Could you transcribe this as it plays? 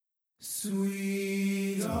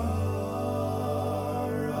Sweet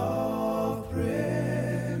hour of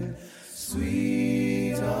prayer,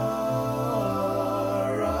 sweet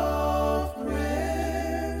hour of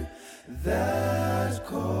prayer that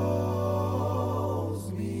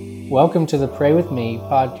calls me. Welcome to the Pray With Me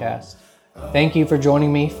podcast. Thank you for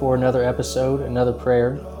joining me for another episode, another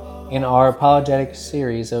prayer in our apologetic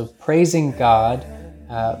series of praising God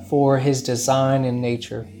for His design in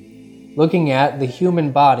nature. Looking at the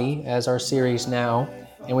human body as our series now,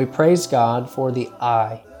 and we praise God for the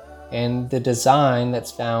eye and the design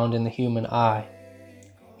that's found in the human eye.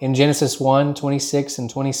 In Genesis 1:26 and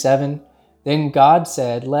 27, then God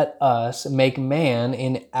said, "Let us make man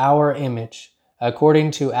in our image,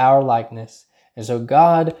 according to our likeness." And so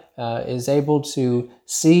God is able to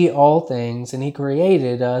see all things, and He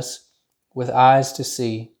created us with eyes to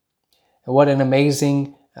see. And what an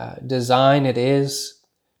amazing design it is.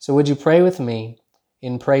 So would you pray with me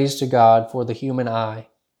in praise to God for the human eye?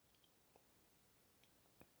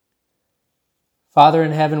 Father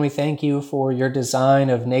in heaven, we thank you for your design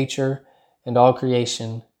of nature and all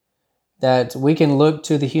creation, that we can look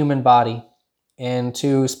to the human body and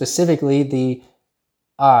to specifically the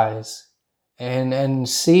eyes and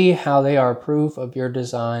see how they are proof of your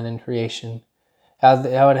design and creation,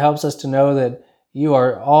 how it helps us to know that you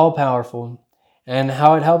are all powerful, and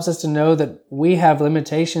how it helps us to know that we have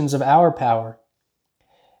limitations of our power.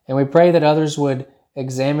 And we pray that others would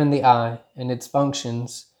examine the eye and its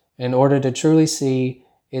functions in order to truly see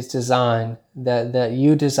its design that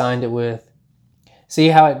you designed it with. See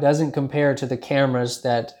how it doesn't compare to the cameras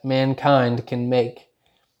that mankind can make.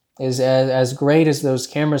 As great as those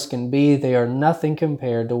cameras can be, they are nothing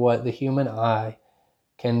compared to what the human eye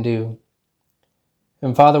can do.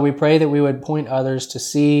 And Father, we pray that we would point others to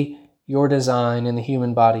see your design in the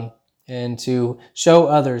human body and to show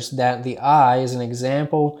others that the eye is an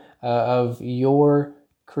example of your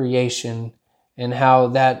creation and how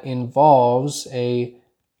that involves a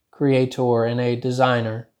creator and a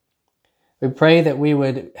designer. We pray that we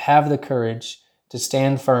would have the courage to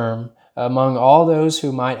stand firm among all those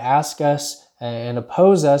who might ask us and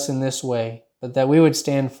oppose us in this way, but that we would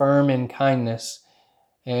stand firm in kindness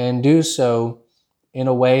and do so in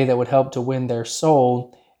a way that would help to win their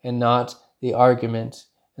soul and not the argument,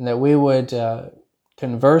 and that we would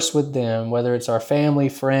converse with them, whether it's our family,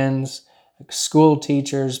 friends, school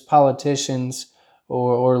teachers, politicians,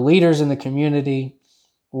 or leaders in the community,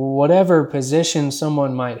 whatever position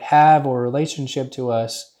someone might have or relationship to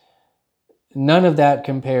us. None of that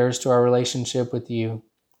compares to our relationship with you.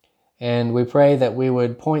 And we pray that we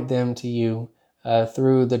would point them to you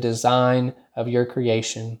through the design of your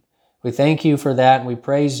creation. We thank you for that, and we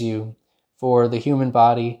praise you for the human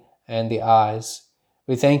body and the eyes.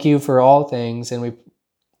 We thank you for all things, and we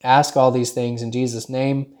ask all these things in Jesus'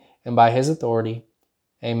 name and by His authority.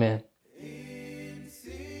 Amen.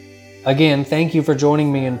 Again, thank you for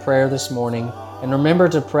joining me in prayer this morning. And remember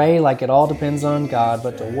to pray like it all depends on God,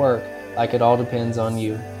 but to work like it all depends on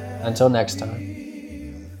you. Until next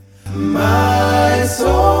time. My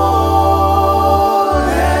soul